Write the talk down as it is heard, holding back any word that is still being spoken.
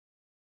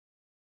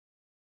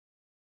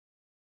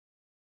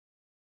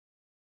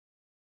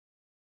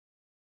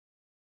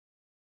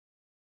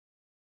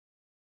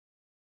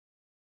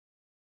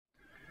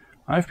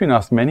I've been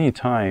asked many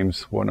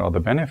times what are the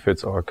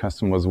benefits our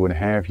customers would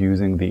have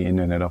using the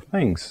Internet of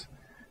Things.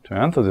 To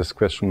answer this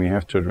question, we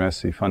have to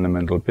address the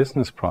fundamental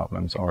business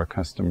problems our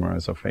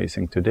customers are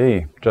facing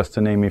today. Just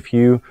to name a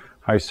few: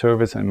 high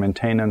service and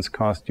maintenance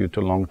costs due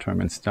to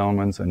long-term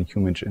installments and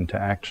human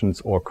interactions,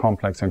 or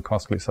complex and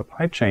costly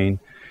supply chain,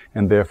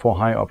 and therefore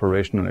high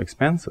operational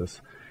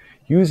expenses.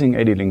 Using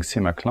ADLINK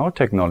SEMA Cloud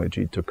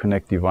technology to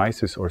connect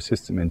devices or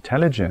systems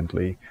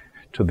intelligently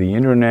to the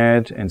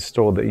Internet and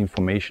store the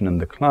information in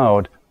the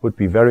cloud would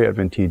be very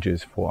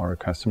advantageous for our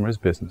customers'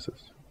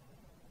 businesses.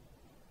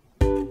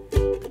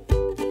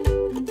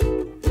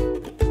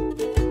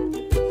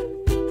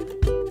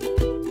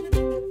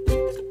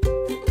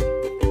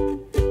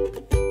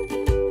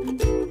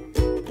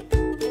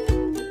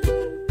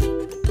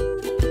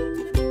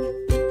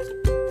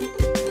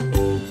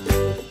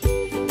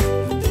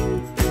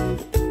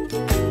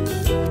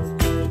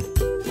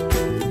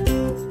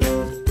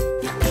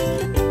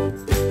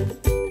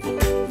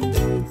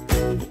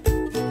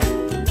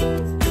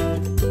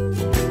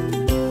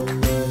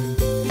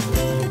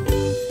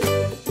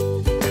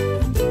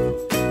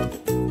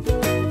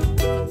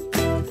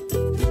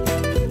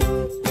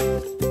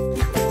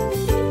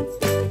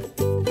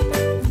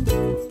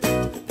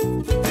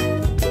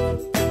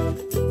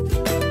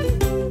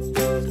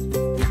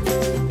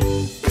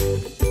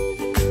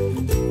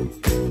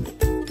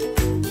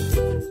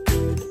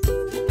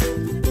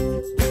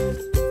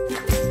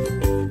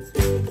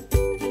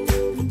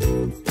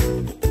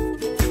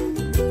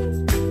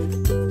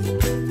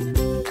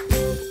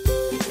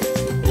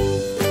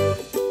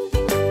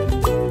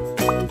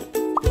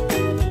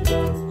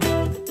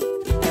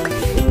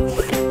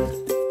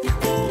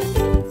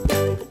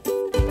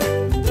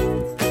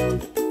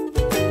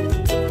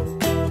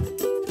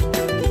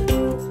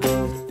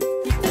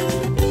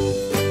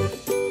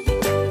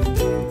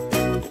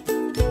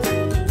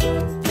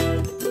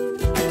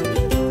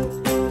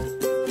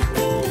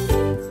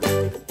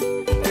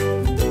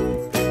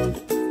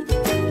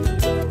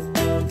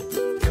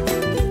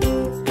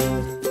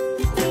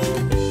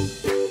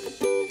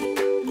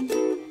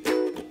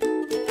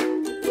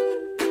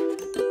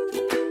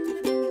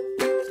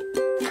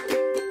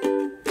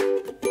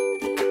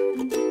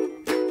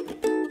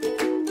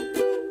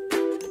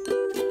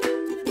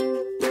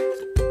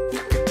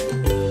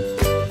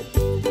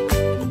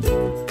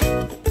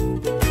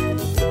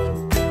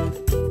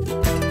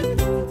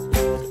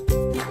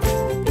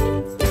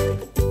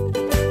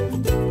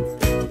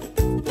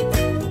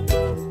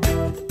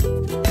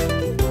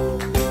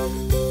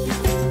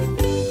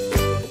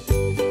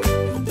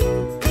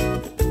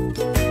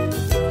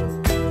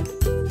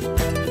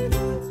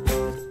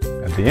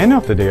 At the end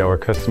of the day, our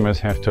customers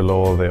have to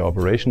lower their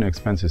operation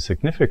expenses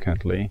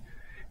significantly,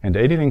 and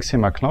ADLINK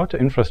SEMA Cloud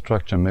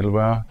infrastructure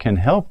middleware can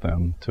help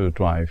them to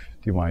drive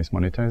device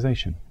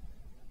monetization.